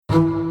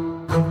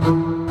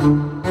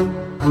Welcome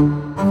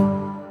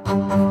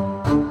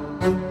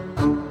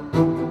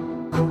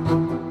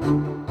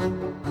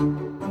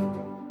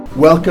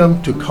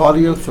to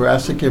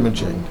Cardiothoracic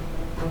Imaging,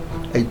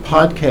 a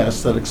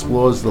podcast that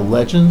explores the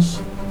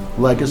legends,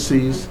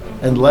 legacies,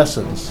 and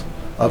lessons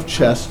of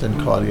chest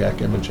and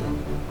cardiac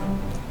imaging.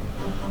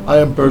 I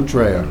am Bert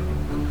Dreyer,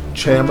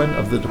 Chairman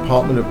of the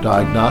Department of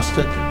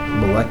Diagnostic,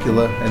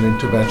 Molecular, and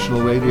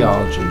Interventional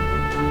Radiology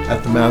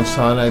at the Mount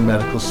Sinai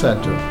Medical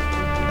Center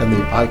and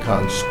the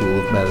Icahn School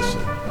of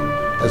Medicine,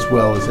 as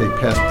well as a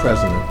past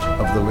president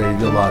of the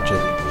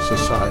Radiologic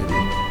Society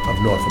of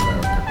North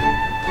America.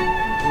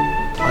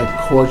 I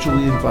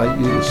cordially invite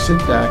you to sit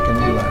back and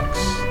relax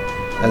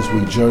as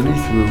we journey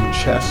through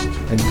chest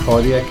and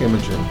cardiac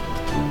imaging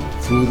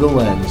through the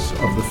lens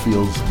of the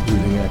field's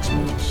leading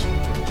experts.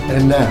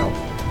 And now,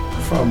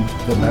 from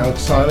the Mount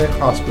Sinai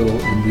Hospital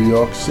in New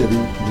York City,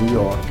 New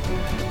York,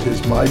 it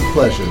is my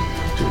pleasure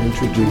to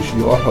introduce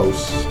your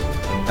hosts,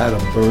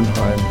 Adam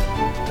Bernheim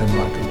and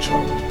Michael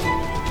Chung.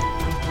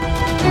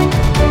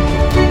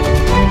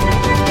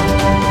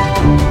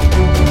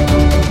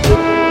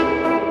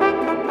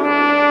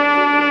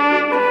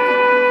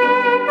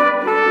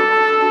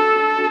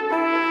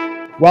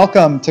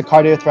 Welcome to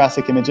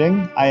Cardiothoracic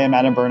Imaging. I am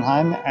Adam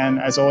Bernheim, and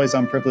as always,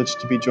 I'm privileged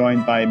to be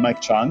joined by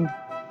Mike Chung.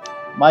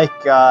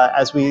 Mike,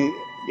 as we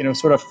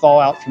sort of thaw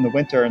out from the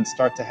winter and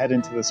start to head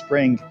into the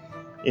spring,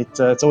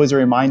 it's always a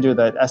reminder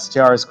that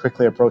STR is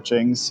quickly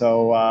approaching.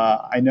 So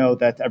I know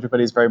that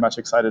everybody's very much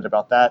excited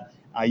about that.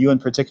 You in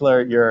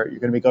particular, you're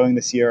going to be going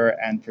this year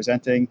and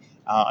presenting.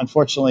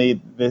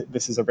 Unfortunately,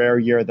 this is a rare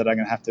year that I'm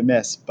going to have to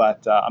miss,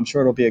 but I'm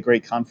sure it'll be a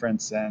great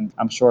conference, and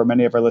I'm sure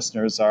many of our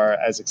listeners are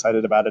as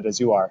excited about it as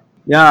you are.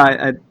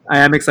 Yeah, I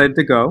am excited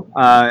to go.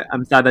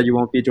 I'm sad that you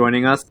won't be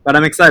joining us, but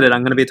I'm excited.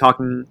 I'm going to be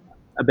talking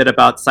a bit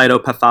about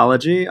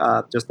cytopathology,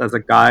 just as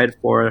a guide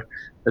for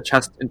the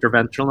chest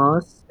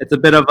interventionalists. It's a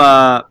bit of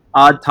a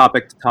odd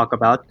topic to talk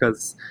about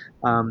because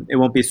it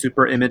won't be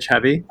super image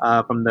heavy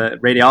from the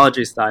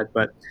radiology side,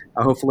 but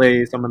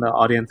hopefully some of the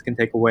audience can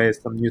take away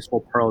some useful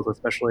pearls,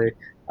 especially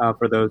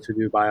for those who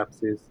do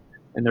biopsies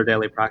in their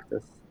daily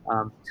practice.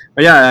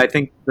 But yeah, I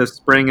think the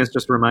spring is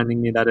just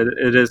reminding me that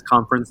it is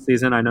conference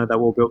season. I know that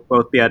we'll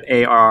both be at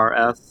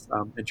ARRS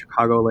in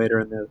Chicago later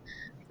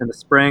in the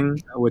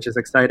spring, which is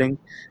exciting.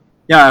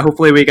 Yeah,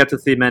 hopefully we get to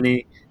see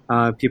many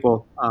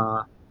people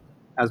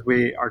as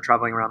we are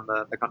traveling around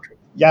the country.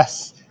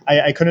 Yes,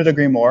 I couldn't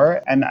agree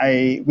more. And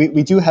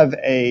we do have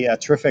a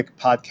terrific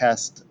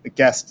podcast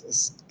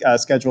guest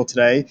scheduled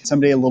today,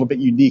 somebody a little bit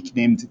unique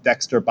named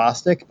Dexter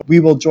Bostic. We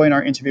will join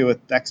our interview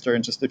with Dexter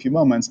in just a few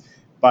moments.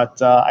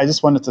 But I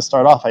just wanted to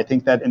start off. I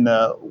think that in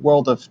the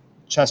world of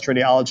chest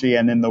radiology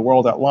and in the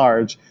world at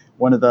large,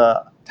 one of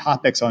the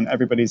topics on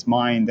everybody's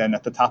mind and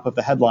at the top of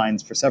the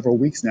headlines for several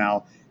weeks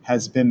now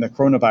has been the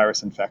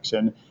coronavirus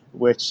infection,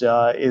 which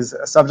is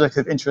a subject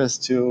of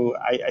interest to,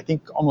 I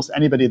think, almost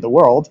anybody in the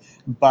world,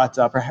 but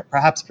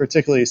perhaps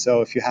particularly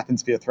so if you happen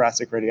to be a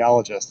thoracic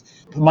radiologist.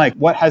 Mike,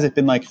 what has it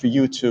been like for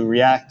you to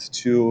react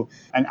to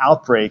an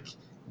outbreak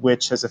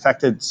which has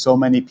affected so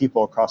many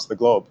people across the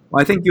globe?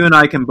 Well, I think you and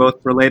I can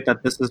both relate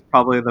that this is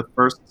probably the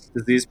first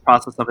disease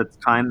process of its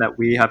kind that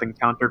we have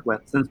encountered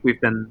since we've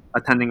been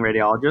attending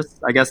radiologists.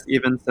 I guess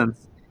even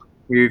since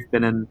we've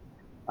been in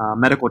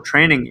medical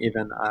training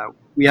even,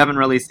 we haven't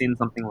really seen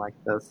something like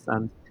this.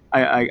 And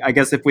I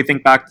guess if we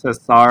think back to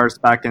SARS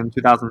back in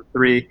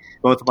 2003,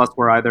 both of us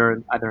were either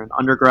in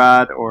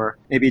undergrad or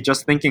maybe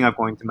just thinking of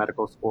going to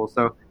medical school.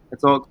 So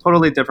it's a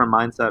totally different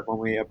mindset when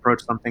we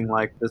approach something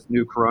like this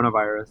new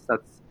coronavirus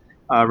that's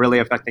really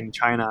affecting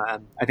China.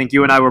 And I think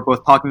you and I were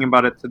both talking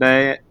about it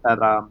today, that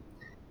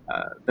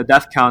the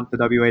death count, the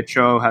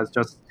WHO has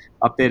just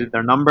updated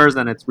their numbers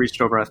and it's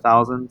reached over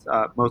 1,000,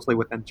 mostly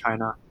within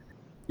China.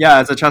 Yeah,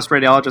 as a chest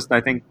radiologist, I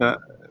think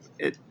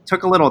it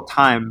took a little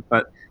time,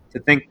 but to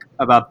think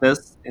about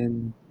this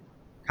in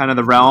kind of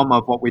the realm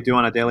of what we do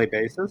on a daily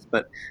basis.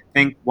 But I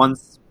think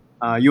once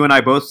you and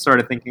I both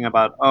started thinking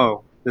about,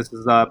 this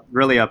is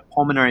really a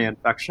pulmonary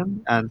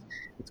infection and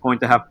it's going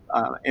to have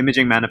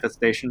imaging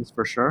manifestations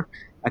for sure,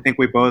 I think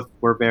we both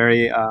were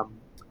very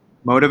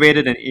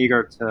motivated and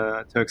eager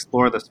to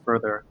explore this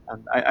further.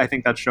 And I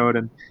think that showed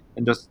in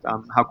just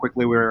how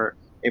quickly we were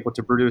able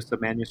to produce a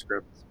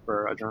manuscript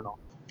for a journal.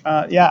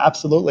 Yeah,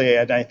 absolutely.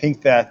 And I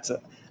think that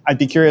I'd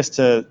be curious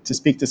to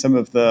speak to some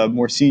of the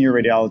more senior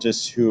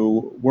radiologists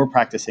who were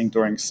practicing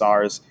during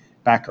SARS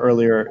back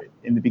earlier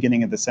in the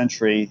beginning of the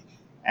century.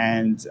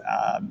 And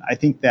I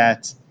think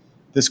that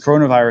this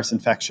coronavirus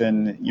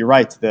infection, you're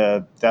right,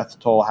 the death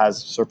toll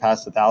has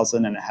surpassed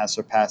 1,000 and it has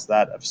surpassed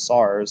that of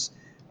SARS.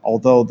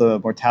 Although the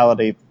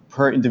mortality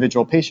per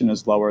individual patient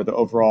is lower, the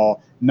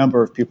overall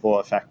number of people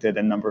affected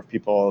and number of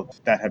people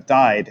that have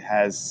died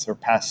has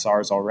surpassed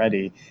SARS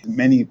already.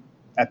 Many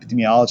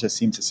epidemiologists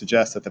seem to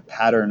suggest that the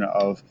pattern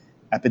of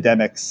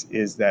epidemics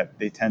is that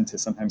they tend to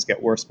sometimes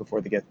get worse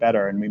before they get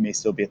better, and we may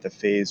still be at the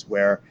phase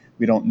where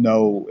we don't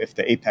know if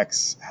the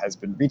apex has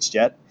been reached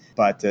yet,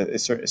 but it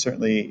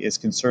certainly is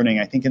concerning,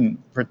 I think, in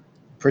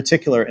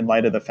particular in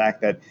light of the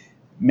fact that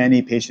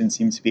many patients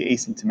seem to be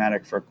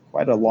asymptomatic for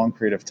quite a long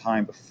period of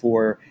time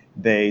before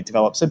they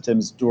develop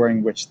symptoms,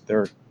 during which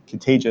they're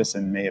contagious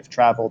and may have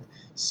traveled.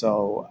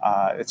 So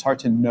it's hard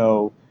to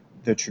know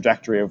the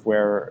trajectory of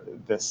where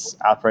this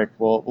outbreak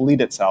will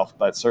lead itself,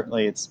 but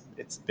certainly it's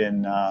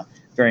been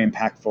very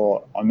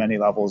impactful on many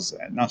levels,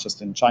 not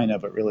just in China,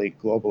 but really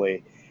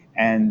globally.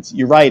 And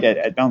you're right,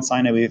 at Mount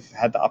Sinai, we've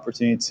had the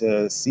opportunity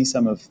to see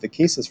some of the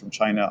cases from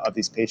China of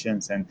these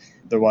patients. And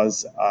there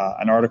was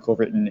an article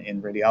written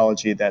in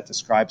Radiology that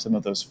described some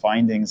of those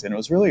findings. And it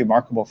was really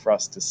remarkable for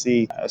us to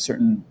see a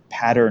certain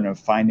pattern of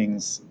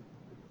findings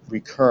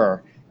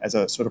recur as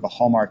a sort of a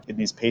hallmark in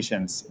these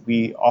patients.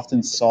 We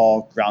often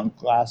saw ground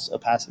glass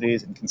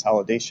opacities and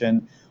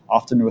consolidation,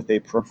 often with a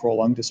peripheral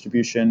lung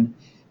distribution,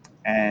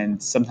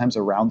 and sometimes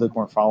a rounded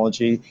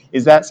morphology.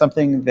 Is that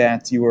something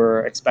that you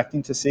were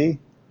expecting to see?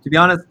 To be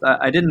honest,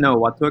 I didn't know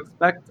what to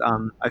expect.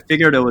 I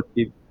figured it would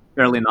be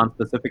fairly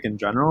nonspecific in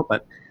general,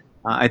 but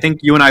I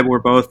think you and I were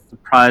both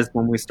surprised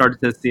when we started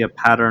to see a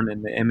pattern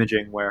in the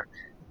imaging where,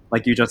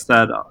 like you just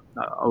said,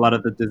 a lot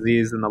of the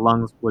disease in the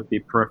lungs would be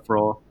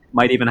peripheral,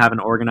 might even have an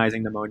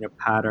organizing pneumonia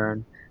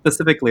pattern,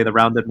 specifically the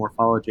rounded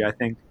morphology. I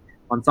think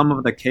on some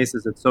of the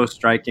cases, it's so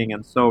striking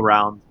and so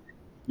round.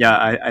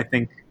 Yeah, I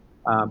think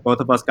both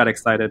of us got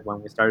excited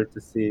when we started to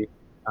see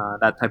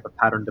that type of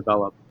pattern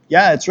develop.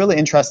 Yeah, it's really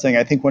interesting.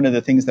 I think one of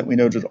the things that we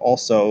noted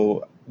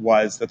also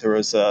was that there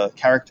was a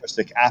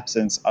characteristic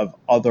absence of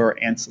other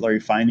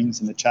ancillary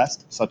findings in the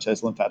chest, such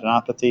as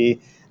lymphadenopathy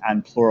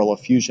and pleural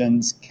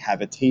effusions,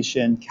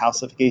 cavitation,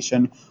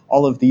 calcification.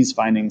 All of these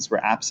findings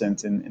were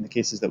absent in the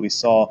cases that we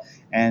saw.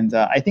 And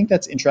I think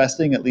that's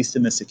interesting, at least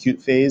in this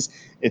acute phase.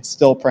 It's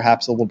still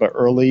perhaps a little bit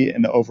early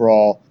in the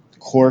overall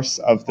course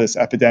of this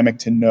epidemic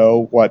to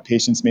know what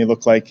patients may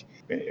look like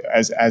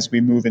as we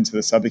move into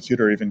the subacute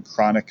or even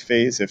chronic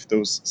phase. If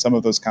some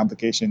of those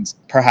complications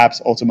perhaps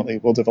ultimately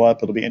will develop,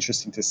 it'll be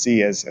interesting to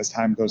see as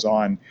time goes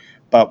on.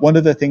 But one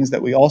of the things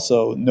that we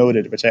also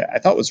noted, which I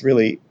thought was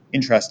really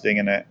interesting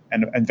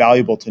and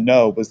valuable to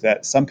know, was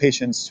that some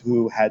patients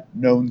who had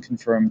known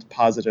confirmed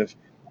positive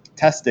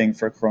testing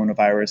for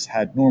coronavirus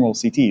had normal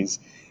CTs.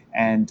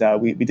 And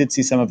we did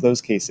see some of those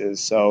cases.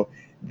 So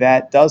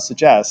that does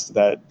suggest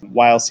that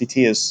while CT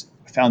is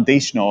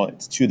foundational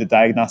to the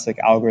diagnostic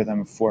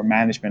algorithm for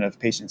management of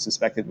patients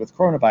suspected with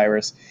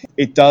coronavirus,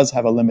 it does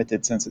have a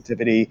limited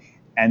sensitivity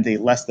and a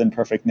less than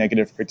perfect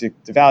negative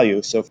predictive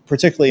value. So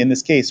particularly in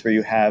this case where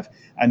you have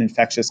an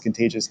infectious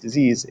contagious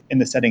disease in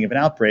the setting of an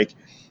outbreak,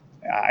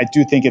 I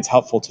do think it's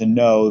helpful to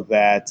know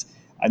that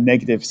a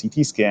negative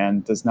CT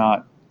scan does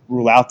not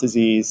rule out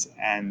disease,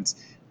 and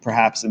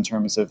perhaps in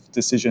terms of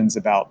decisions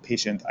about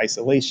patient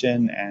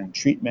isolation and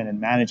treatment and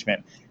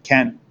management,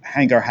 can't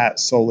hang our hat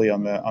solely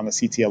on the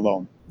CT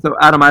alone. So,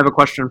 Adam, I have a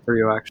question for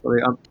you, actually.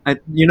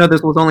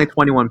 This was only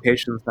 21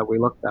 patients that we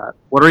looked at.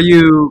 What are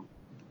you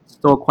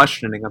still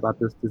questioning about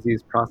this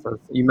disease process?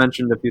 You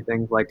mentioned a few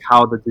things like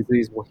how the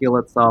disease will heal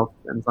itself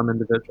in some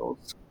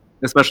individuals,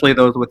 especially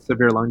those with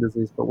severe lung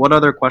disease. But what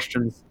other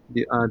questions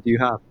do you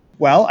have?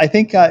 Well, I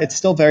think it's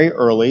still very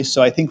early.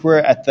 So I think we're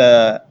at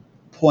the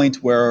point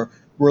where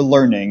we're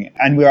learning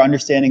and we're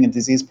understanding a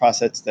disease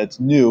process that's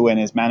new and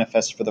is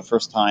manifest for the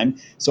first time.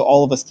 So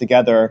all of us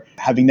together,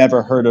 having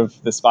never heard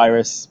of this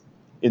virus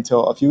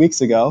until a few weeks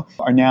ago,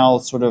 are now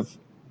sort of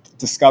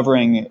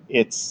discovering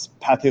its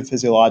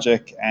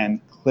pathophysiologic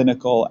and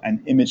clinical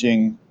and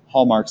imaging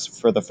hallmarks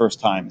for the first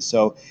time.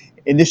 So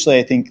initially,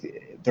 I think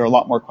there are a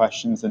lot more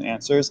questions than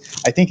answers.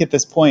 I think at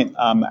this point,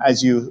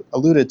 as you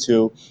alluded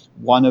to,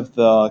 one of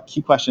the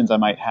key questions I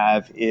might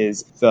have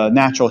is the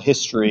natural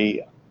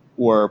history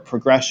or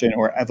progression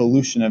or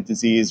evolution of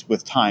disease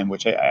with time,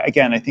 which I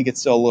think it's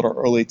still a little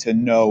early to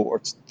know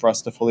or for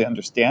us to fully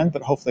understand,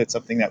 but hopefully it's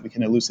something that we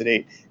can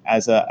elucidate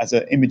as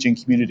an imaging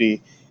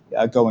community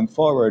going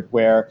forward,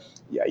 where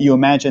you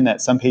imagine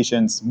that some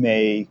patients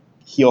may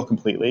heal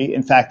completely.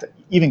 In fact,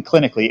 even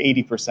clinically,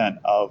 80%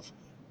 of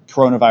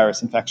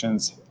coronavirus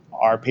infections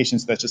are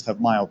patients that just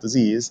have mild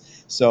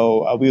disease.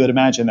 So we would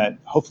imagine that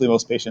hopefully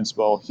most patients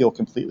will heal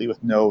completely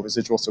with no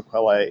residual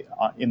sequelae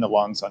in the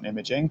lungs on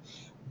imaging.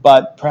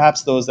 But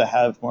perhaps those that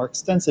have more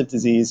extensive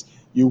disease,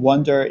 you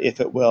wonder if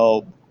it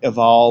will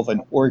evolve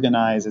and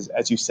organize,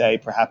 as you say.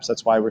 Perhaps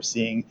that's why we're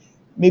seeing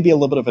maybe a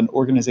little bit of an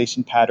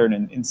organization pattern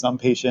in some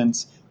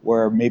patients,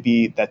 where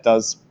maybe that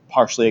does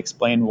partially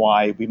explain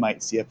why we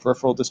might see a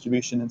peripheral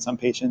distribution in some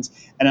patients.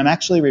 And I'm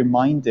actually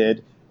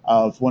reminded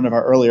of one of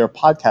our earlier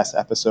podcast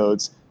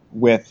episodes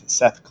with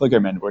Seth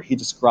Kligerman, where he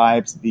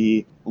describes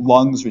the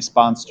lungs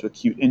response to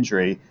acute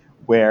injury,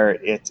 where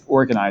it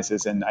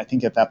organizes. And I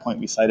think at that point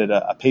we cited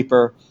a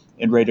paper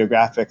in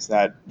radiographics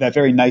that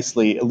very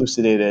nicely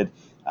elucidated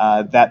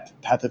that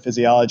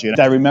pathophysiology. And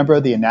I remember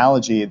the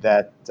analogy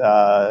that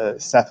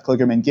Seth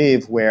Kligerman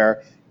gave,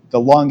 where the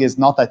lung is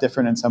not that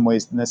different in some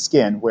ways than the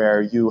skin,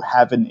 where you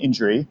have an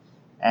injury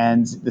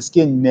and the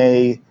skin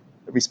may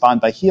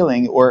respond by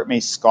healing or it may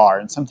scar.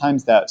 And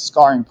sometimes that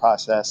scarring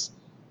process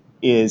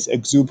is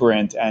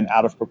exuberant and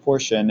out of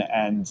proportion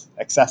and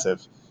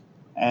excessive.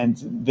 And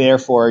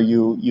therefore,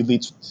 you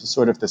lead to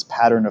sort of this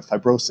pattern of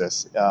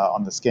fibrosis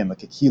on the skin,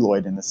 like a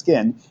keloid in the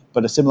skin,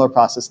 but a similar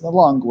process in the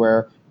lung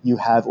where you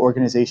have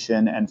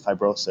organization and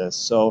fibrosis.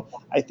 So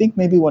I think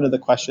maybe one of the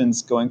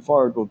questions going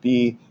forward will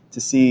be to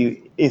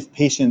see if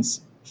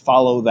patients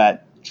follow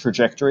that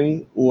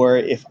trajectory or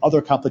if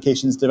other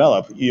complications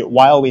develop.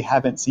 While we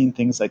haven't seen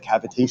things like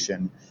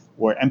cavitation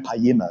or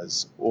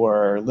empyemas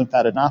or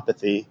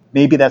lymphadenopathy,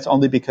 maybe that's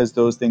only because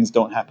those things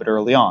don't happen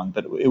early on.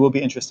 But it will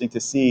be interesting to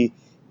see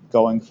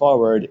going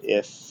forward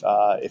if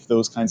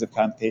those kinds of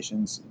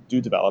complications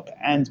do develop,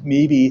 and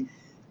maybe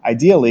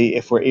ideally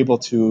if we're able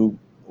to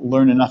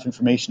learn enough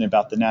information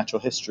about the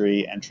natural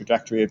history and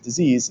trajectory of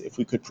disease, if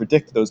we could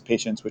predict those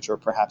patients which are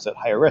perhaps at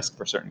higher risk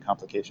for certain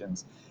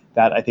complications,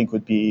 that I think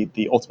would be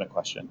the ultimate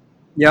question.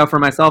 Yeah, for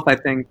myself, I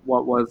think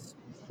what was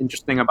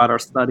interesting about our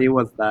study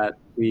was that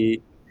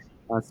we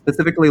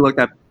specifically looked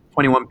at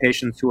 21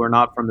 patients who are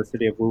not from the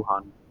city of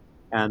Wuhan.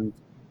 And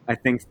I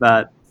think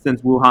that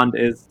since Wuhan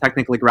is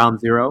technically ground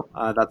zero,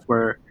 that's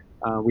where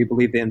we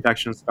believe the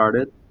infection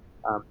started.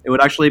 It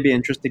would actually be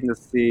interesting to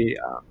see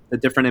the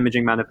different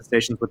imaging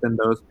manifestations within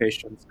those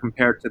patients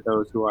compared to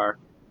those who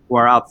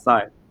are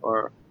outside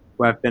or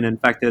who have been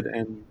infected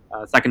in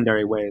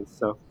secondary ways.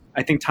 So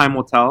I think time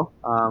will tell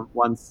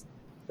once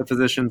the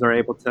physicians are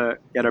able to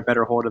get a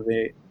better hold of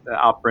the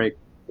outbreak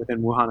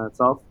within Wuhan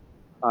itself.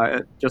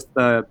 Just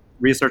the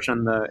research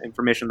and the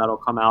information that'll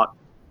come out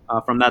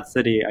from that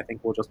city, I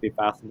think will just be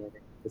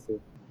fascinating to see.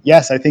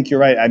 Yes, I think you're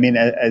right. I mean,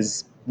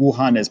 as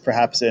Wuhan is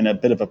perhaps in a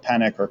bit of a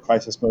panic or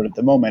crisis mode at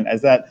the moment,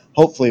 as that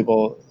hopefully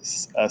will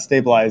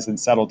stabilize and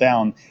settle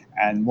down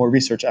and more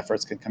research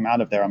efforts can come out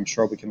of there, I'm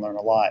sure we can learn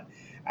a lot.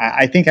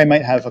 I think I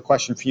might have a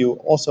question for you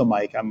also,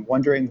 Mike. I'm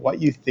wondering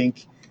what you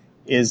think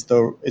is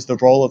the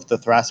role of the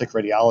thoracic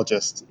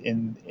radiologist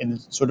in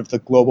sort of the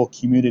global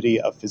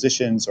community of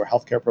physicians or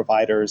healthcare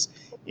providers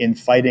in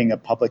fighting a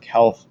public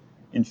health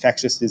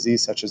infectious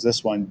disease such as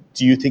this one.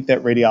 Do you think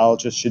that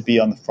radiologists should be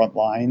on the front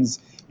lines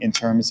in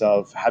terms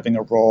of having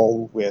a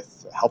role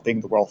with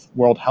helping the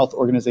World Health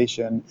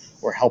Organization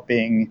or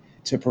helping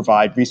to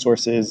provide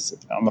resources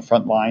on the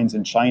front lines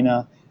in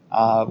China?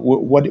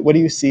 What do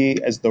you see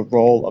as the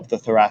role of the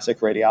thoracic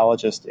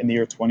radiologist in the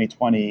year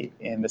 2020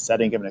 in the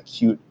setting of an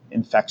acute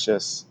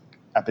infectious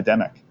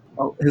epidemic?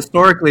 Well,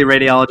 historically,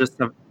 radiologists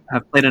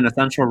have played an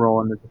essential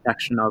role in the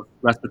detection of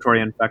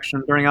respiratory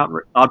infection during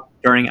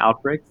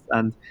outbreaks,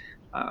 and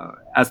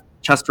as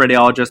chest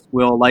radiologists,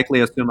 will likely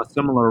assume a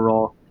similar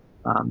role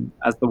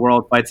as the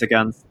world fights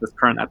against this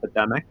current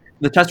epidemic.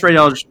 The chest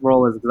radiologist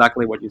role is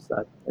exactly what you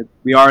said.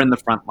 We are in the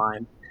front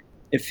line.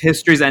 If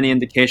history is any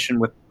indication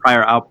with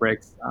prior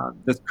outbreaks,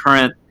 this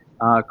current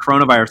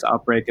coronavirus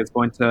outbreak is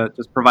going to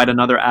just provide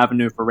another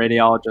avenue for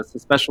radiologists,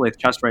 especially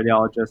chest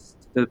radiologists,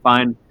 to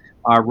find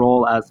our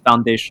role as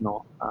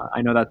foundational.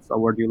 I know that's a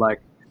word you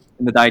like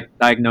in the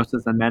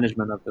diagnosis and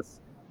management of this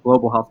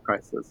global health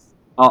crisis.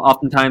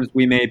 Oftentimes,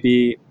 we may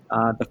be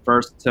the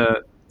first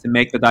to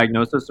make the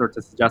diagnosis or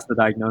to suggest the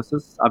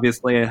diagnosis.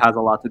 Obviously, it has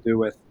a lot to do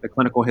with the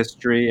clinical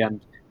history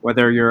and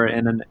whether you're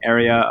in an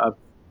area of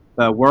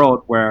the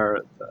world where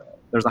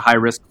there's a high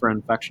risk for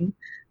infection.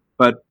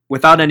 But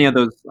without any of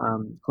those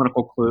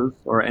clinical clues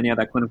or any of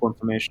that clinical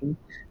information,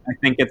 I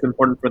think it's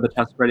important for the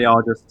chest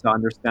radiologist to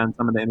understand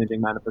some of the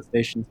imaging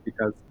manifestations,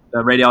 because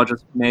the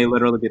radiologist may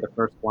literally be the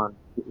first one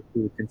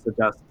who can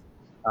suggest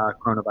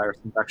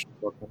coronavirus infection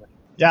to a clinician.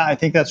 Yeah, I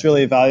think that's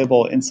really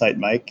valuable insight,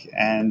 Mike,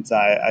 and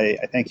I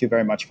thank you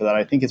very much for that.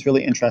 I think it's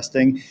really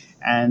interesting,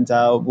 and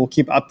we'll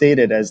keep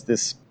updated as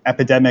this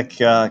epidemic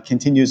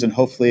continues, and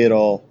hopefully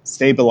it'll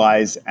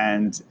stabilize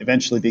and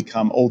eventually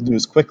become old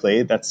news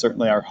quickly. That's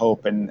certainly our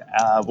hope, and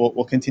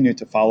we'll continue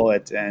to follow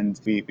it, and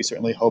we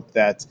certainly hope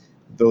that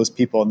those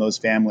people and those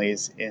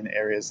families in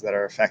areas that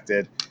are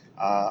affected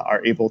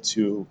are able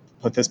to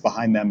put this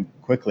behind them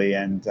quickly,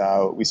 and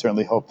we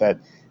certainly hope that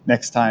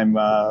next time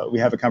we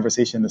have a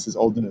conversation, this is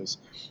old news.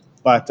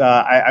 But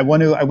I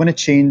want to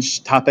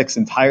change topics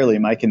entirely,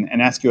 Mike,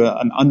 and ask you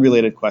an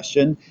unrelated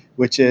question,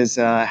 which is,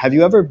 have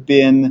you ever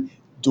been,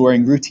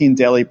 during routine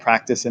daily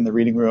practice in the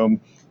reading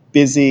room,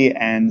 busy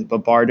and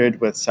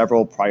bombarded with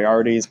several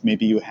priorities?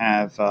 Maybe you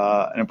have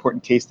an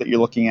important case that you're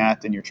looking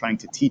at and you're trying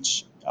to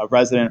teach a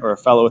resident or a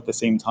fellow at the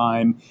same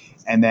time,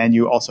 and then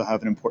you also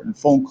have an important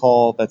phone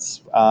call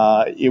that's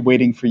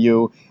waiting for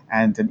you,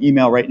 and an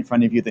email right in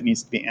front of you that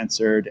needs to be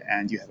answered,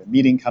 and you have a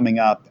meeting coming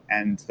up,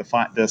 and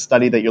the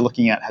study that you're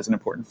looking at has an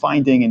important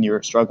finding, and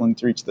you're struggling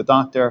to reach the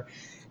doctor,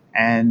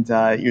 and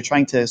you're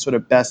trying to sort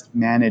of best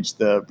manage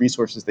the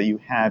resources that you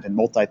have and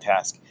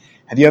multitask.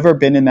 Have you ever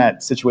been in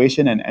that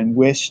situation and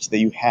wished that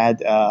you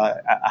had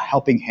a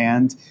helping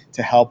hand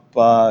to help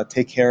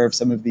take care of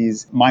some of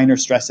these minor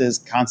stresses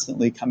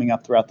constantly coming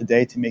up throughout the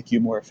day to make you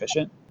more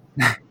efficient?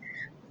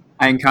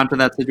 I encounter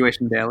that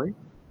situation daily,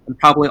 and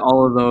probably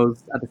all of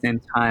those at the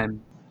same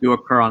time do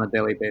occur on a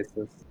daily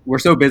basis. We're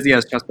so busy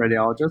as chest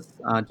radiologists,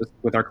 just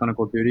with our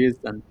clinical duties,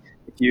 and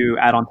if you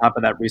add on top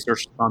of that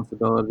research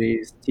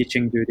responsibilities,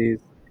 teaching duties,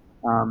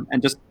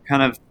 and just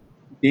kind of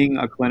being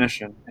a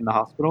clinician in the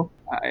hospital,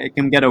 it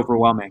can get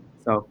overwhelming.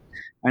 So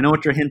I know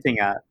what you're hinting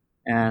at,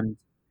 and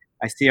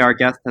I see our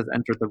guest has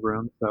entered the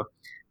room. So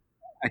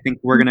I think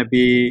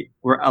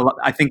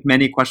I think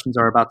many questions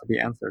are about to be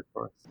answered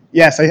for us.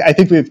 Yes, I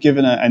think we've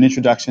given an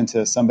introduction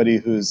to somebody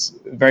who's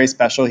very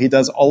special. He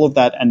does all of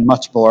that and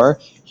much more.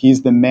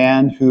 He's the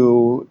man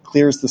who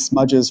clears the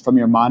smudges from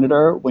your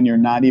monitor when you're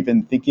not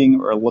even thinking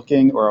or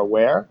looking or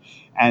aware,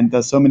 and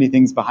does so many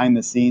things behind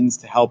the scenes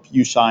to help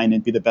you shine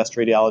and be the best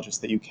radiologist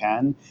that you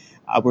can.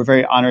 We're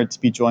very honored to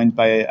be joined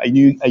by a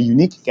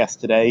unique guest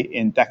today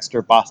in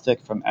Dexter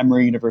Bostic from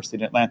Emory University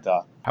in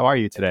Atlanta. How are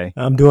you today?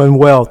 I'm doing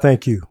well,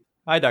 thank you.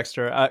 Hi,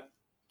 Dexter.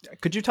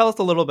 Could you tell us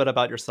a little bit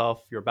about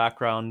yourself, your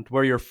background,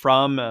 where you're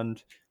from,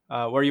 and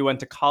where you went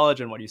to college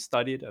and what you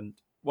studied, and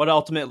what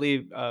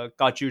ultimately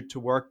got you to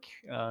work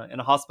in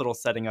a hospital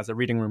setting as a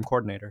reading room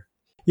coordinator?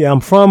 Yeah,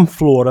 I'm from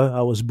Florida.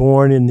 I was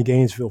born in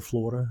Gainesville,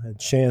 Florida,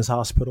 at Shands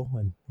Hospital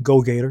and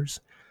Go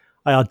Gators.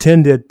 I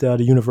attended the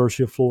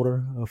University of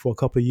Florida for a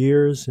couple of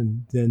years,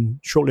 and then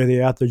shortly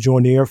thereafter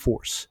joined the Air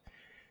Force.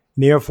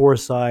 In the Air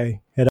Force,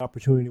 I had the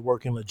opportunity to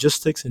work in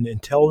logistics and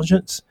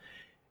intelligence.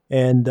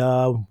 And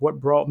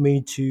what brought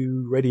me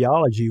to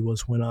radiology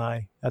was when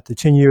after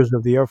 10 years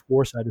of the Air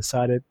Force, I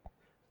decided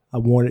I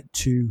wanted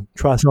to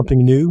try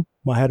something new.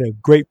 I had a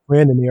great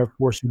friend in the Air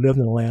Force who lived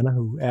in Atlanta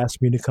who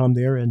asked me to come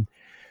there, and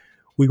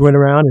we went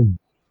around and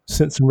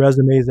sent some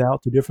resumes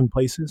out to different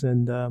places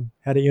and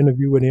had an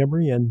interview with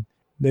Emory, and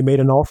they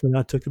made an offer, and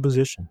I took the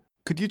position.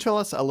 Could you tell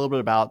us a little bit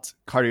about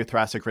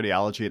cardiothoracic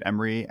radiology at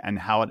Emory and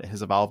how it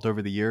has evolved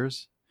over the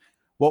years?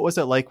 What was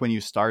it like when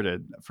you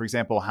started? For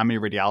example, how many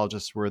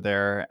radiologists were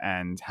there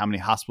and how many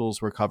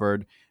hospitals were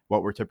covered?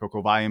 What were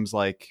typical volumes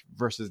like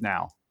versus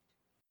now?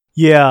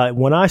 Yeah,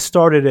 when I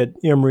started at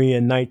Emory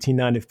in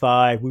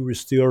 1995, we were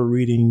still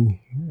reading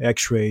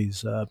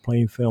x-rays,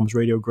 plain films,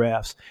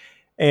 radiographs.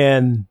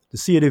 And to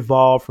see it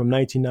evolve from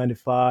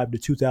 1995 to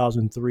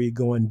 2003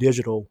 going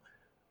digital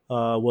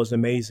was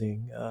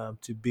amazing.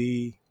 To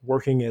be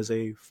working as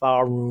a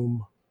file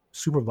room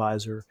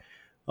supervisor,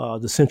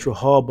 the central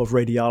hub of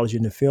radiology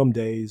in the film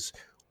days,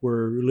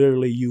 where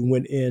literally you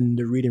went in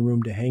the reading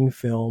room to hang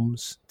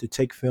films, to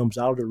take films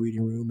out of the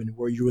reading room, and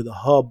where you were the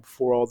hub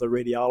for all the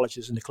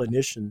radiologists and the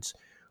clinicians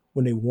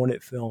when they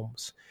wanted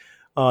films.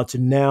 To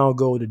now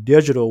go to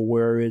digital,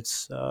 where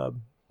it's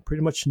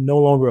pretty much no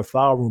longer a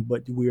file room,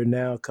 but we are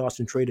now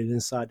concentrated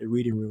inside the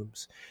reading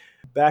rooms.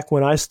 Back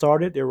when I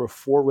started, there were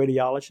 4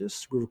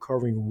 radiologists. We were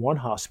covering 1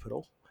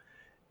 hospital.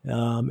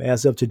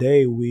 As of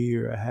today, we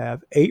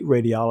have 8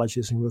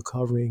 radiologists and we're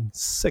covering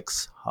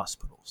 6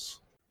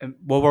 hospitals. And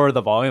what were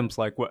the volumes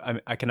like?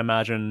 I can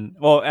imagine.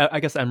 Well, I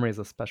guess Emory is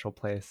a special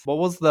place. What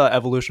was the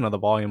evolution of the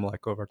volume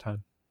like over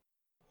time?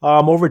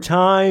 Over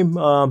time,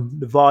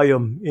 the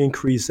volume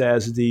increased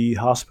as the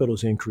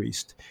hospitals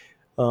increased.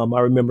 I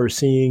remember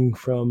seeing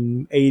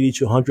from 80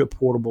 to 100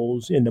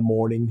 portables in the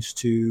mornings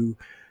to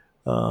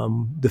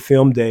the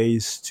film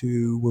days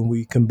to when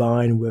we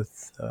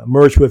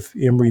merged with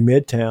Emory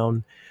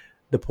Midtown,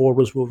 the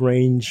portables will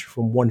range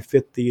from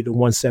 150 to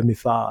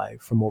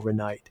 175 from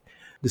overnight.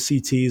 The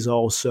CTs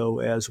also,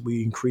 as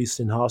we increased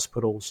in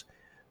hospitals,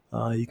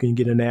 you can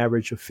get an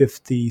average of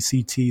 50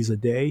 CTs a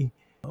day.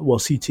 Well,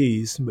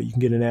 CTs, but you can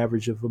get an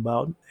average of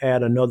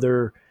add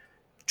another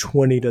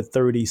 20 to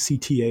 30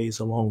 CTAs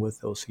along with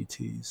those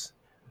CTs.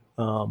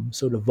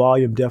 So the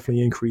volume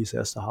definitely increased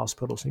as the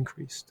hospitals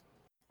increased.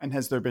 And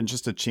has there been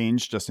just a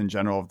change just in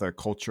general of the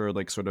culture,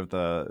 like sort of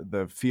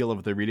the feel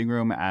of the reading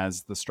room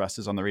as the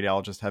stresses on the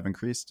radiologist have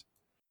increased?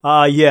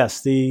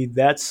 Yes,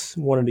 that's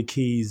one of the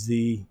keys.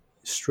 The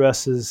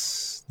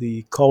stresses,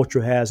 the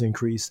culture has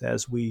increased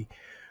as we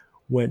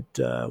went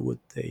with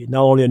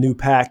not only a new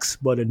PACS,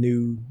 but a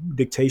new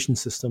dictation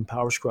system,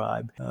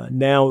 PowerScribe.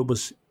 Now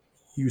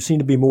you seem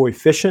to be more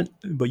efficient,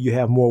 but you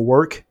have more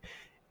work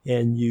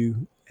and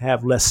you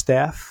have less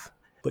staff,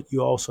 but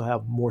you also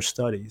have more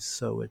studies.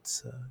 So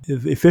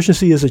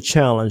efficiency is a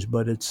challenge,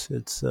 but it's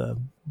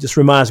just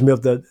reminds me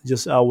of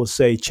I will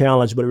say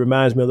challenge, but it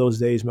reminds me of those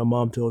days my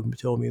mom told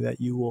me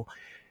that you will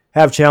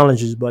have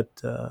challenges, but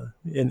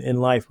in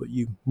life, but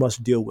you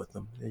must deal with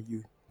them and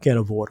you can't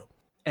avoid them.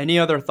 Any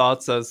other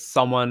thoughts as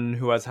someone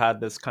who has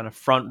had this kind of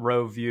front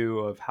row view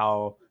of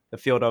how the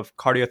field of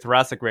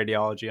cardiothoracic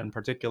radiology in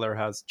particular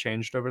has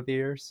changed over the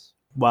years?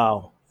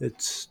 Wow,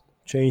 it's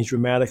changed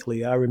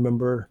dramatically. I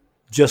remember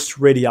just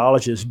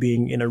radiologists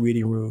being in a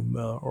reading room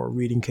or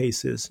reading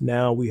cases.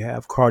 Now we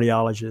have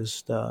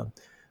cardiologists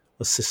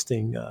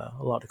assisting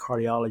a lot of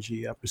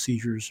cardiology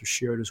procedures are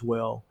shared as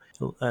well,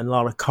 and a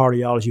lot of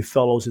cardiology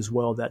fellows as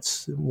well.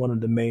 That's one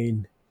of the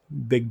main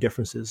big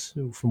differences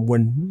from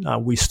when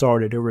we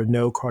started. There were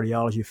no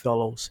cardiology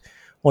fellows,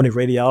 only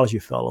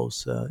radiology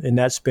fellows, and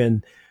that's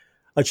been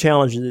a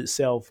challenge in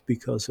itself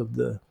because of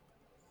the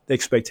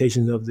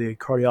expectations of the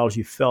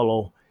cardiology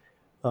fellow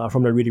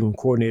from the reading room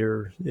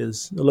coordinator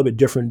is a little bit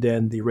different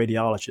than the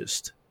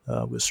radiologist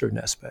with certain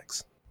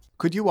aspects.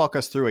 Could you walk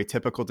us through a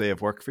typical day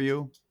of work for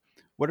you?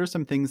 What are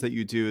some things that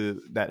you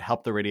do that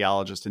help the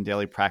radiologist in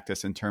daily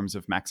practice in terms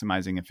of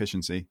maximizing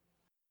efficiency?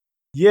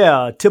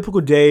 Yeah, a typical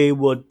day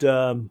would,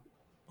 on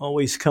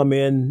always come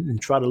in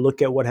and try to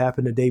look at what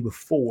happened the day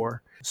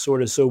before,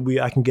 sort of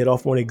I can get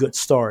off on a good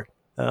start.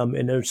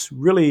 And there's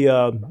really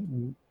a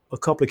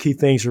couple of key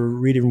things a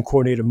reading room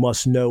coordinator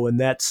must know, and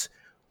that's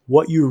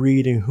what you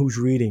read and who's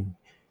reading.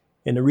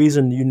 And the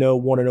reason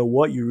want to know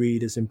what you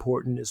read is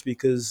important is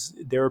because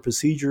there are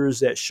procedures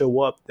that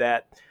show up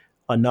that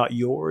are not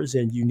yours,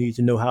 and you need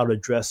to know how to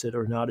address it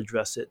or not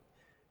address it.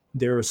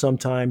 There are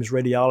sometimes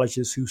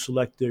radiologists who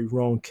select the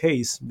wrong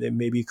case that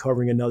may be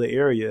covering another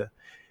area,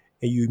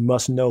 and you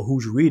must know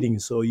who's reading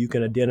so you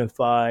can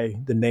identify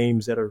the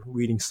names that are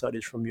reading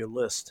studies from your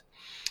list.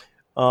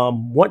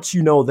 Once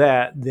you know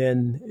that,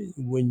 then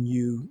when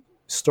you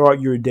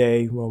start your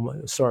day,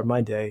 start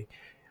my day,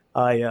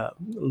 I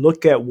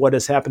look at what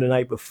has happened the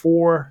night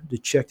before to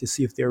check to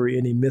see if there were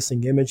any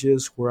missing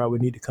images where I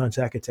would need to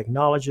contact a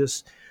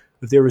technologist.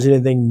 If there was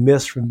anything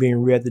missed from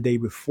being read the day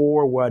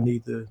before, where I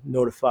need to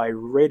notify a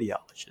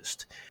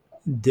radiologist.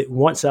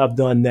 Once I've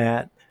done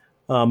that,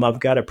 I've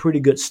got a pretty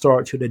good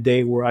start to the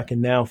day where I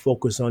can now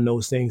focus on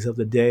those things of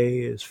the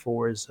day as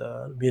far as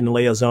being a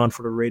liaison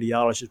for the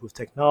radiologist with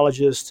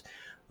technologists,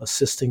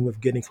 assisting with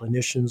getting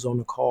clinicians on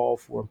the call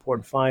for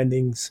important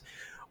findings,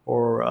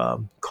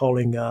 or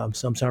calling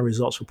sometime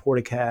results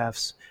reported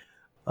calves,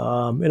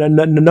 and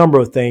a number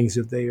of things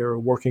if they are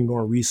working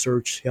on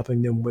research,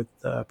 helping them with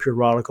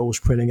periodicals,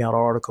 printing out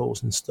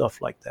articles and stuff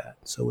like that.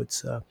 So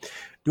it's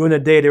during the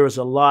day, there is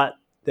a lot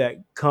that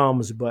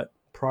comes, but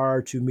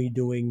prior to me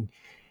doing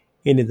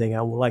anything,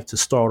 I would like to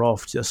start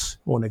off just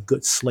on a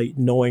good slate,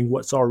 knowing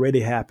what's already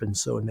happened,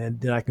 so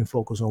then I can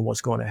focus on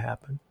what's going to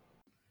happen.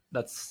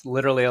 That's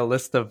literally a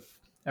list of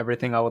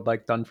everything I would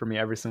like done for me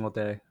every single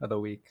day of the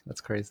week.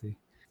 That's crazy.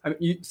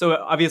 So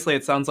obviously,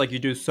 it sounds like you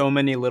do so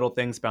many little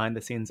things behind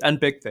the scenes and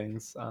big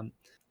things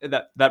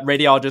that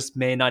radiologists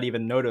may not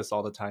even notice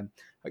all the time.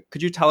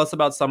 Could you tell us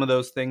about some of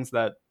those things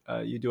that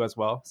you do as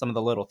well? Some of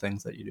the little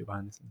things that you do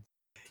behind the scenes.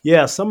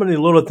 Yeah, some of the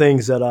little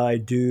things that I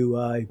do,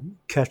 I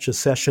catch the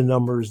session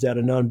numbers that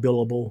are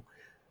non-billable,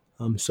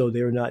 so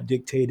they're not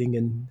dictating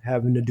and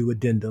having to do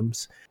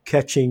addendums.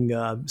 Catching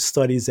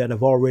studies that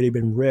have already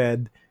been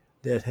read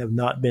that have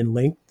not been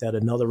linked that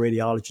another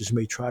radiologist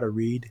may try to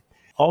read.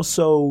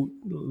 Also,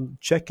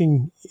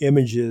 checking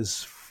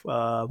images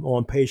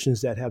on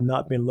patients that have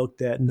not been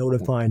looked at,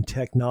 notifying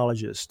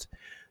technologists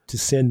to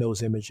send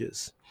those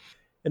images.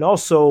 And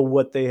also,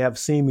 what they have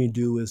seen me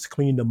do is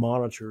clean the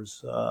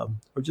monitors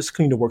or just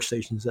clean the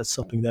workstations. That's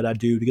something that I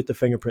do to get the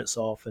fingerprints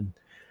off and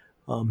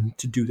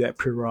to do that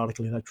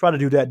periodically. And I try to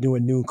do that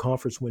during noon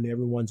conference when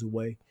everyone's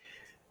away,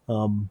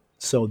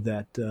 so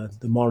that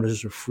the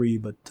monitors are free.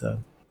 But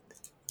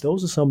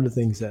those are some of the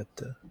things that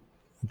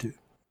I do.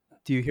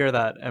 Do you hear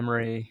that,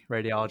 Emory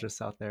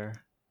radiologists out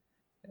there?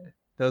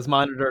 Those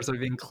monitors are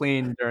being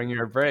cleaned during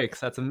your breaks.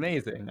 That's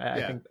amazing.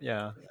 I think,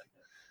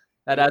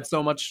 that adds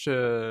so much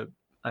to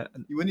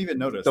you wouldn't even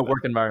notice the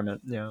work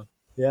environment. Yeah.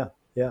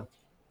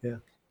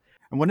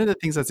 And one of the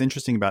things that's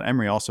interesting about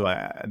Emory also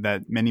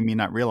that many may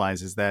not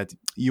realize is that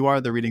you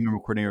are the reading room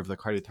coordinator of the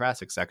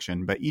cardiothoracic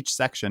section, but each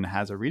section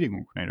has a reading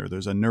room coordinator.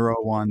 There's a neuro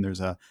one,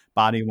 there's a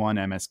body one,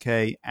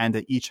 MSK, and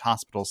at each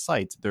hospital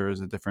site, there is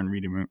a different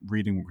reading room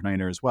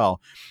coordinator as well.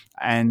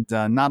 And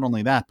not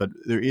only that, but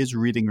there is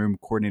reading room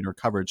coordinator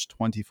coverage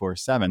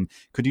 24/7.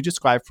 Could you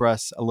describe for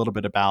us a little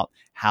bit about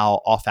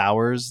how off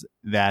hours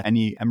that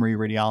any Emory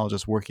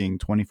radiologist working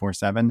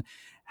 24/7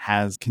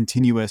 has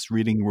continuous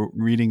reading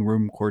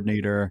room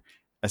coordinator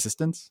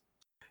assistance?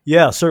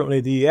 Yeah, certainly.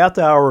 The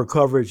after-hour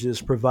coverage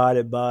is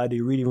provided by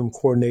the reading room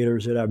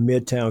coordinators at our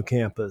Midtown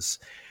campus,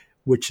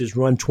 which is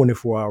run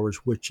 24 hours,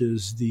 which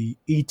is the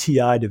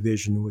ETI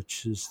division,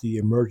 which is the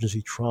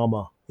Emergency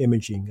Trauma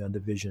Imaging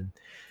division.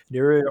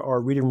 There are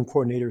reading room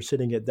coordinators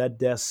sitting at that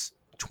desk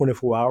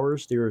 24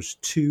 hours. There's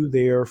two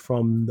there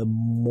from the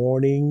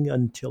morning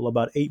until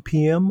about 8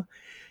 p.m.,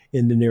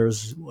 and then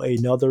there's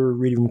another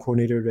reading room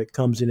coordinator that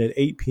comes in at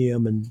 8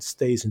 p.m. and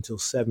stays until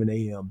 7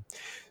 a.m.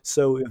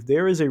 So if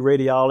there is a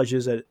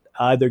radiologist at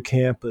either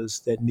campus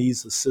that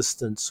needs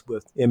assistance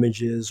with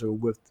images or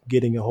with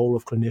getting a hold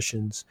of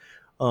clinicians,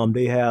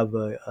 they have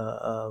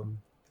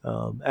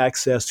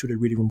access to the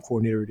reading room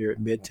coordinator there at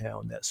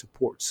Midtown that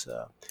supports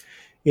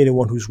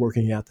anyone who's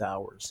working after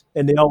hours.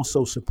 And they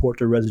also support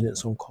the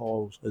residents on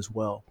calls as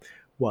well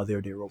while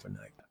they're there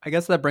overnight. I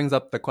guess that brings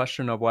up the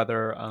question of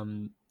whether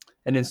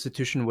an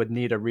institution would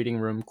need a reading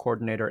room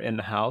coordinator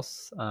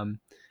in-house.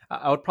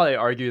 I would probably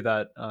argue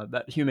that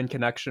that human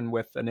connection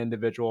with an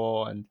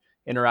individual and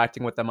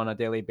interacting with them on a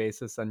daily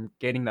basis and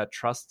gaining that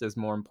trust is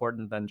more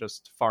important than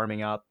just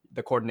farming out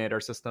the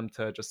coordinator system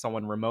to just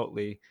someone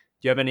remotely.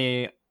 Do you have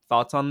any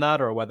thoughts on that,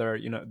 or whether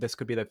this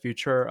could be the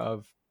future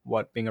of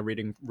what being a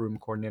reading room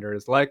coordinator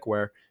is like,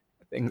 where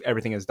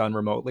everything is done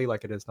remotely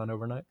like it is done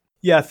overnight?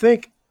 Yeah, I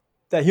think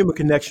that human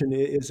connection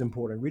is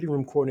important. Reading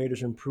room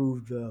coordinators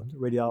improve the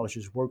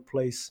radiologist's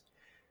workplace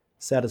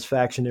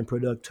satisfaction and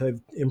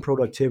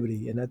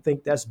productivity, and I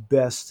think that's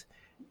best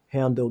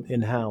handled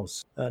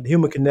in-house. The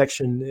human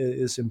connection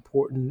is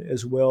important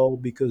as well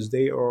because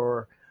they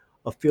are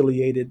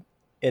affiliated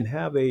and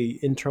have a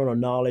internal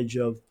knowledge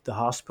of the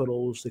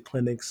hospitals, the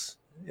clinics,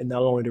 and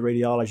not only the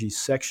radiology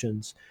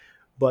sections,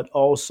 but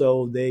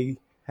also they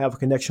have a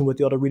connection with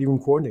the other reading room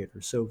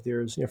coordinators. So if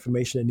there's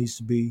information that needs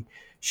to be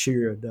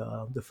shared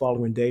the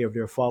following day, or if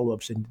there are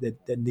follow-ups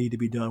that need to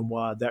be done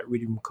while that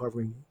reading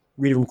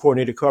room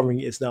coordinator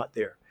covering is not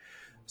there.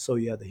 So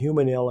yeah, the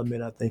human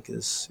element I think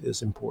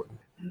is important.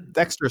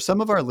 Dexter, some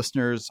of our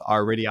listeners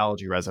are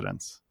radiology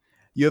residents.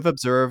 You have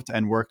observed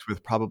and worked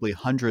with probably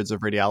hundreds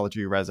of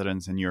radiology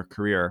residents in your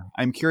career.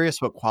 I'm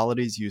curious what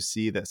qualities you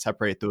see that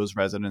separate those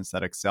residents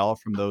that excel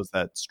from those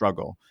that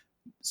struggle.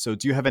 So,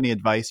 do you have any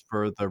advice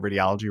for the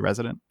radiology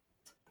resident?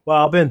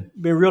 Well, I've been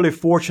really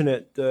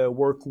fortunate to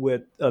work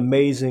with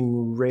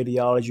amazing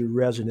radiology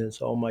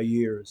residents all my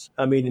years.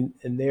 I mean,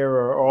 and there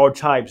are all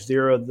types.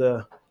 There are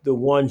the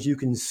ones you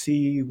can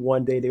see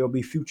one day there will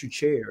be future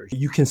chairs.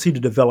 You can see the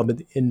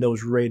development in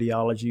those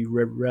radiology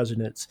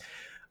residents,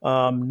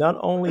 not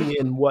only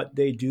in what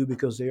they do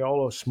because they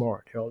all are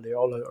smart. They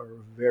all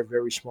are very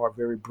very smart,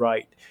 very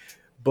bright,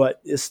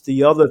 but it's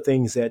the other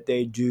things that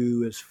they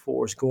do as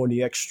far as going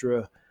the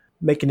extra,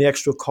 making the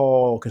extra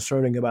call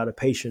concerning about a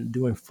patient,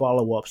 doing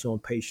follow-ups on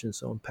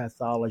patients, on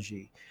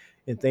pathology,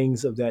 and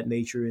things of that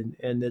nature.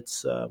 And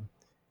it's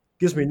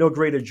gives me no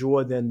greater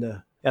joy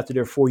than after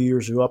their 4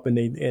 years are up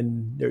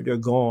and they're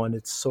gone.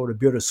 It's sort of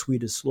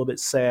bittersweet. It's a little bit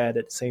sad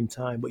at the same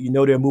time, but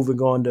they're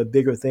moving on to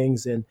bigger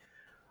things. And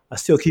I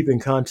still keep in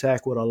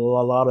contact with a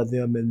lot of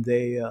them, and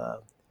they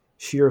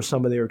share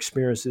some of their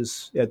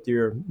experiences at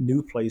their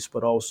new place,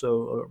 but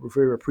also are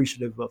very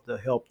appreciative of the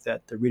help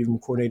that the reading room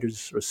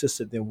coordinators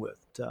assisted them with.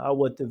 I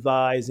would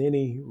advise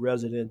any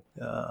resident,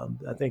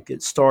 I think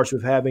it starts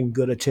with having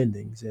good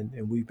attendings,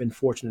 and we've been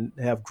fortunate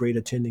to have great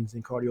attendings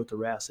in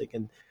cardiothoracic,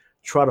 and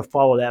try to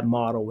follow that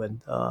model.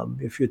 And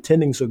if your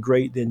attendings are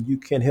great, then you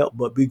can't help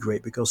but be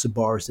great because the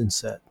bar is then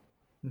set.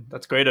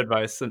 That's great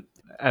advice. And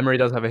Emory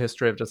does have a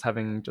history of just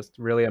having just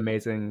really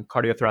amazing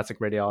cardiothoracic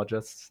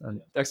radiologists.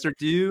 And Dexter,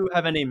 do you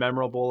have any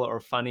memorable or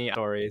funny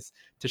stories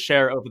to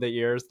share over the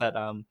years that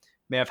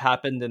may have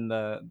happened in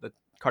the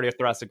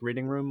cardiothoracic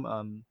reading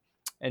room,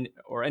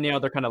 or any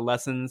other kind of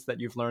lessons that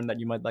you've learned that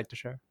you might like to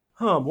share?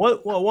 One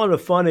of the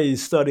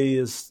funniest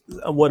studies,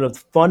 one of the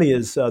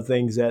funniest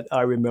things that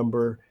I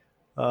remember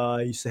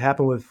used to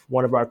happen with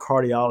one of our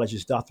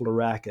cardiologists, Dr.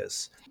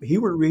 Larakis. He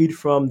would read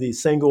from the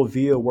single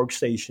via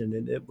workstation,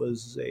 and it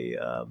was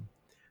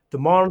the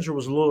monitor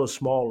was a little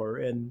smaller,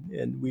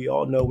 and we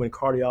all know when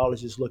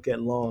cardiologists look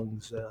at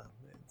lungs,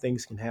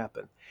 things can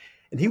happen.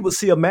 And he would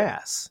see a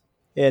mass,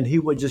 and he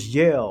would just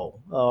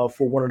yell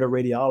for one of the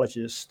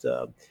radiologists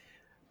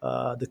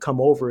to come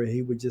over, and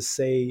he would just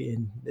say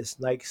in this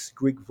nice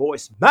Greek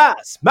voice,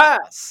 "Mass,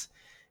 mass."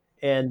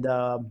 And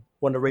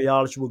when the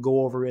radiologist would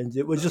go over, and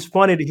it was just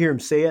funny to hear him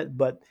say it,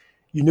 but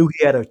you knew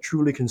he had a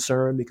truly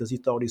concern because he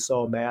thought he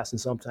saw a mass,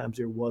 and sometimes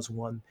there was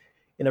one.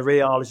 And the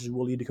radiologist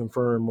will either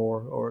confirm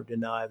or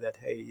deny that,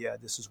 hey, yeah,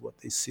 this is what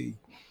they see.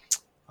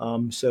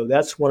 So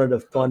that's one of the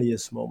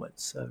funniest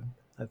moments,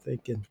 I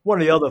think. And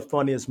one of the other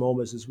funniest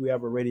moments is we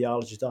have a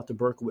radiologist, Dr.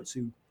 Berkowitz,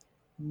 who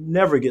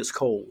never gets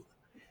cold.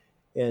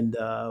 And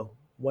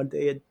one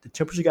day the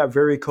temperature got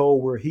very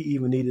cold where he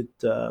even needed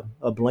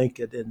a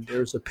blanket. And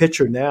there's a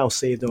picture now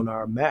saved on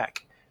our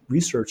Mac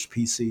research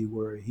PC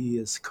where he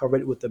is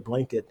covered with a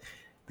blanket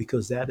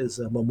because that is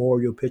a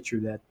memorial picture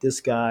that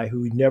this guy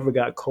who never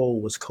got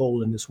cold was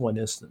cold in this one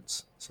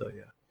instance. So,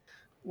 yeah.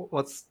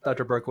 What's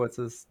Dr.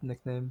 Berkowitz's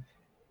nickname?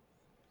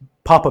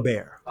 Papa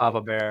Bear.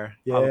 Papa Bear.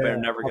 Yeah, Papa Bear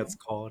never gets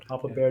cold.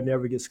 Papa Bear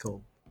never gets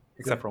cold.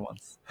 Except for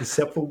once.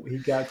 Except for he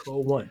got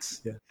cold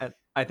once. Yeah. And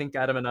I think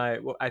Adam and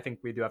I think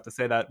we do have to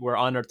say that we're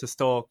honored to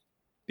still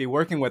be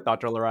working with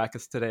Dr.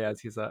 Larakis today,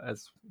 as he's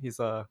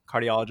a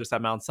cardiologist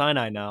at Mount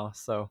Sinai now.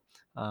 So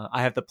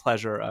I have the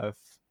pleasure of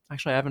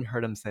actually I haven't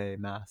heard him say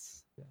mass.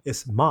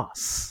 It's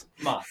Mas.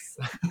 Mass.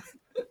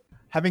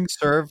 Having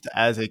served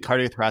as a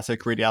cardiothoracic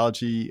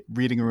radiology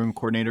reading room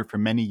coordinator for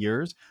many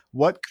years,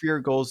 what career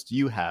goals do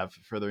you have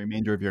for the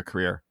remainder of your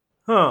career?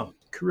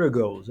 Career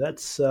goals.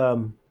 That's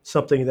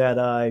something that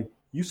I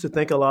used to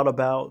think a lot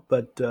about,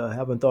 but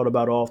haven't thought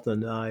about often.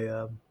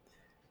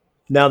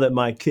 Now that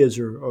my kids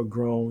are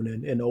grown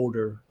and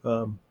older,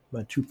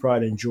 my two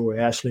pride and joy,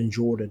 Ashley and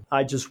Jordan,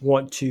 I just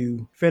want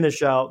to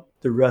finish out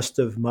the rest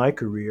of my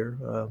career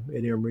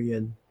at Emory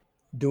and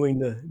doing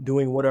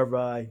whatever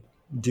I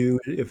do,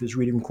 if it's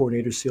reading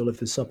coordinator still,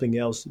 if it's something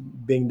else,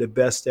 being the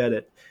best at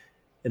it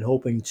and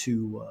hoping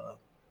to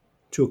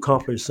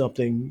accomplish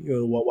something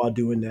while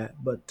doing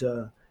that. But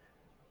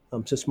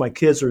since my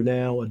kids are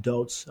now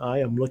adults, I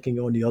am looking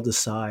on the other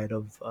side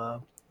of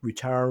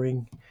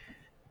retiring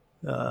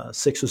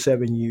 6 or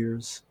 7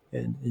 years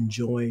and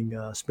enjoying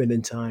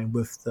spending time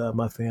with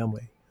my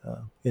family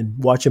and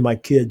watching my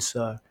kids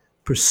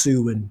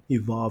pursue and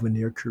evolve in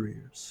their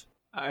careers.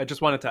 I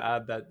just wanted to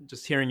add that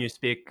just hearing you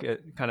speak,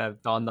 it kind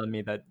of dawned on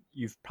me that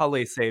you've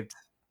probably saved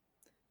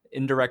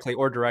indirectly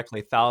or directly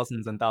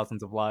thousands and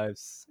thousands of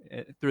lives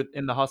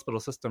in the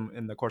hospital system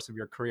in the course of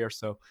your career.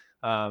 So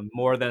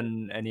more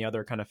than any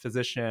other kind of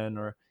physician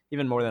or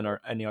even more than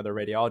any other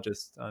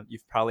radiologist,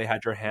 you've probably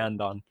had your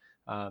hand on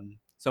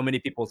so many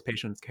people's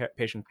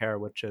patient care,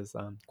 which is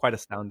quite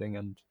astounding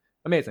and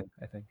amazing,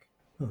 I think.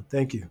 Oh,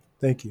 thank you.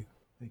 Thank you.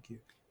 Thank you.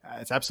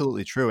 It's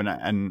absolutely true.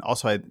 And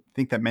also, I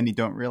think that many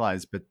don't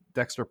realize, but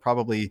Dexter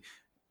probably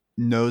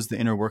knows the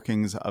inner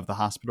workings of the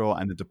hospital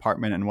and the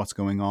department and what's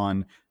going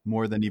on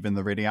more than even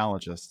the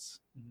radiologists.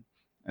 Mm-hmm.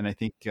 And I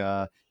think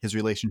his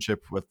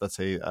relationship with, let's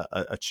say,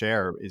 a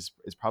chair is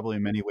probably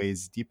in many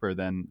ways deeper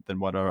than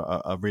what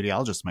a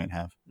radiologist might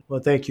have. Well,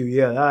 thank you.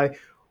 Yeah, I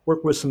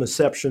work with some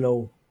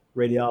exceptional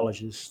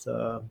radiologists.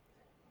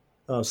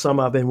 Some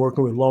I've been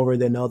working with longer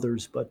than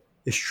others, but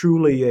it's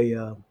truly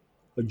a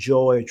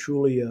joy,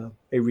 truly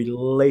a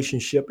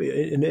relationship,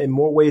 in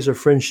more ways a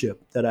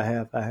friendship that I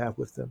have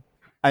with them.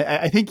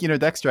 I think,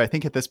 Dexter, I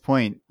think at this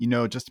point, you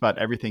know just about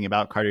everything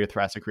about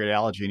cardiothoracic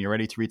radiology, and you're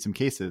ready to read some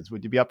cases.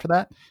 Would you be up for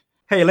that?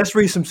 Hey, let's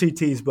read some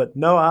CTs. But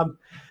no,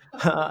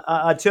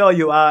 I tell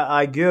you,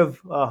 I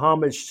give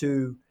homage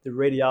to the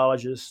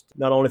radiologists,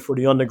 not only for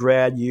the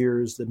undergrad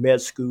years, the med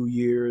school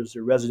years,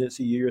 the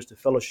residency years, the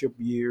fellowship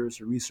years,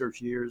 the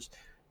research years.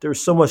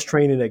 There's so much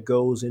training that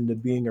goes into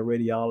being a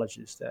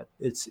radiologist that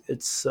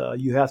it's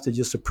you have to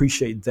just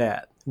appreciate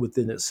that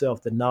within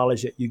itself, the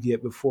knowledge that you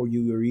get before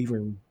you are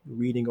even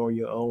reading on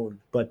your own.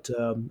 But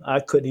I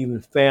couldn't even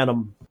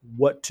fathom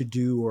what to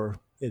do, or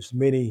as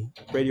many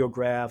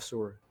radiographs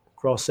or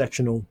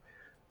cross-sectional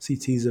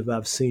CTs as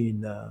I've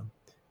seen.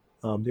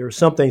 There are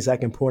some things I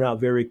can point out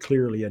very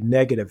clearly, a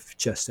negative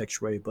chest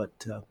X-ray, but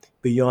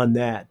beyond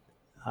that,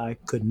 I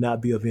could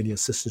not be of any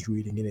assistance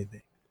reading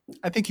anything.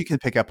 I think you can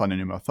pick up on a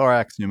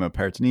pneumothorax,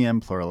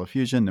 pneumoperitoneum, pleural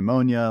effusion,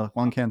 pneumonia,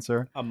 lung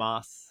cancer. A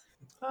MOS.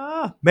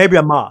 Maybe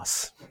a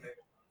MOS.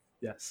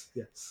 Yes.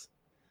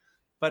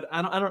 But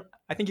I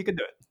think you could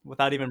do it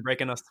without even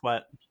breaking a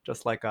sweat,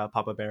 just like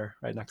Papa Bear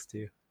right next to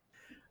you.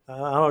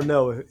 I don't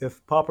know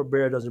if Papa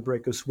Bear doesn't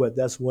break a sweat.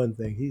 That's one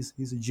thing. He's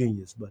a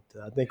genius, but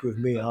I think with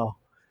me,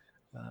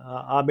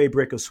 I may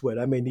break a sweat.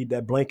 I may need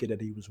that blanket that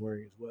he was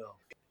wearing as well.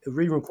 The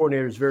reading room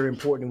coordinator is very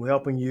important in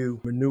helping you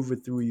maneuver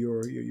through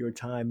your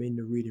time in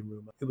the reading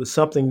room. It was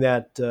something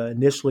that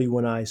initially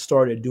when I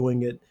started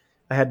doing it,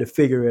 I had to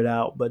figure it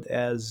out. But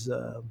as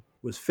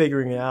was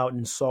figuring it out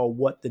and saw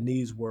what the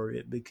needs were,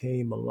 it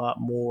became a lot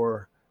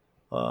more,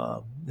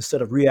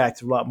 instead of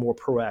reactive, a lot more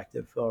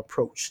proactive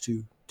approach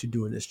to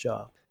doing this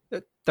job.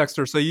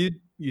 Dexter, so you've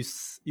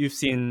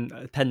seen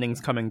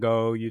attendings come and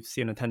go. You've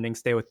seen attendings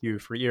stay with you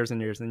for years and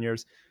years and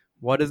years.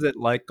 What is it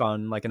like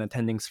on like an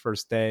attending's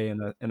first day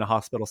in a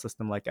hospital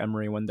system like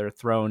Emory when they're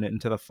thrown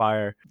into the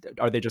fire?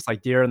 Are they just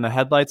like deer in the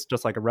headlights,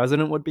 just like a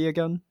resident would be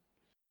again?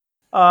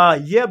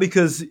 Yeah,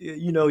 because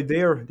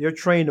they're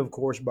trained, of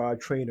course, by our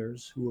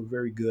trainers who are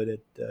very good at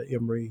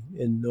Emory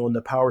and on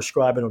the power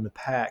scribe and on the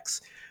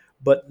PACS.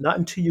 But not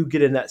until you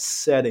get in that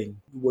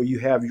setting where you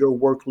have your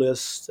work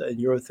list and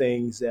your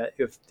things, that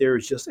if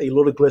there's just a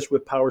little glitch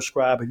with power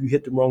scribe, if you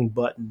hit the wrong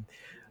button,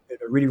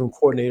 a reading room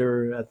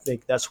coordinator, I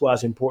think that's why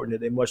it's important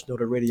that they must know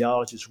the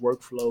radiologist's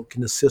workflow,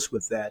 can assist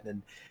with that.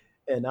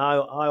 And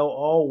I'll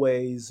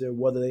always,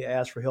 whether they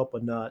ask for help or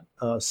not,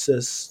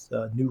 assist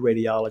new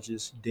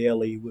radiologists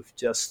daily with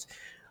just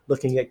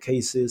looking at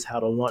cases,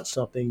 how to launch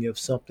something if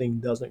something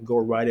doesn't go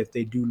right, if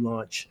they do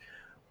launch.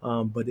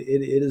 But it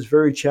is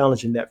very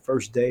challenging that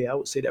first day. I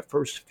would say that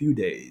first few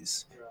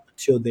days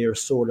until they're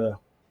sort of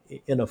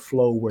in a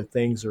flow where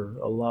things are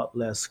a lot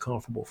less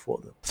comfortable for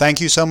them.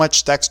 Thank you so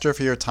much, Dexter,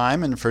 for your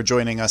time and for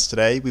joining us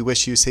today. We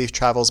wish you safe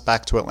travels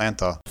back to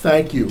Atlanta.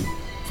 Thank you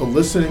for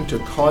listening to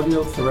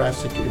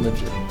Cardiothoracic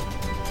Imaging,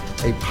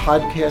 a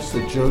podcast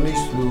that journeys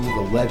through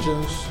the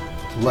legends,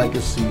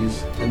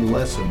 legacies, and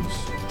lessons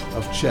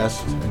of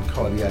chest and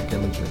cardiac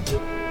imaging.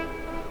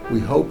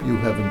 We hope you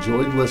have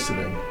enjoyed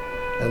listening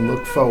and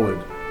look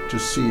forward to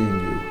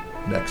seeing you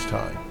next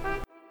time.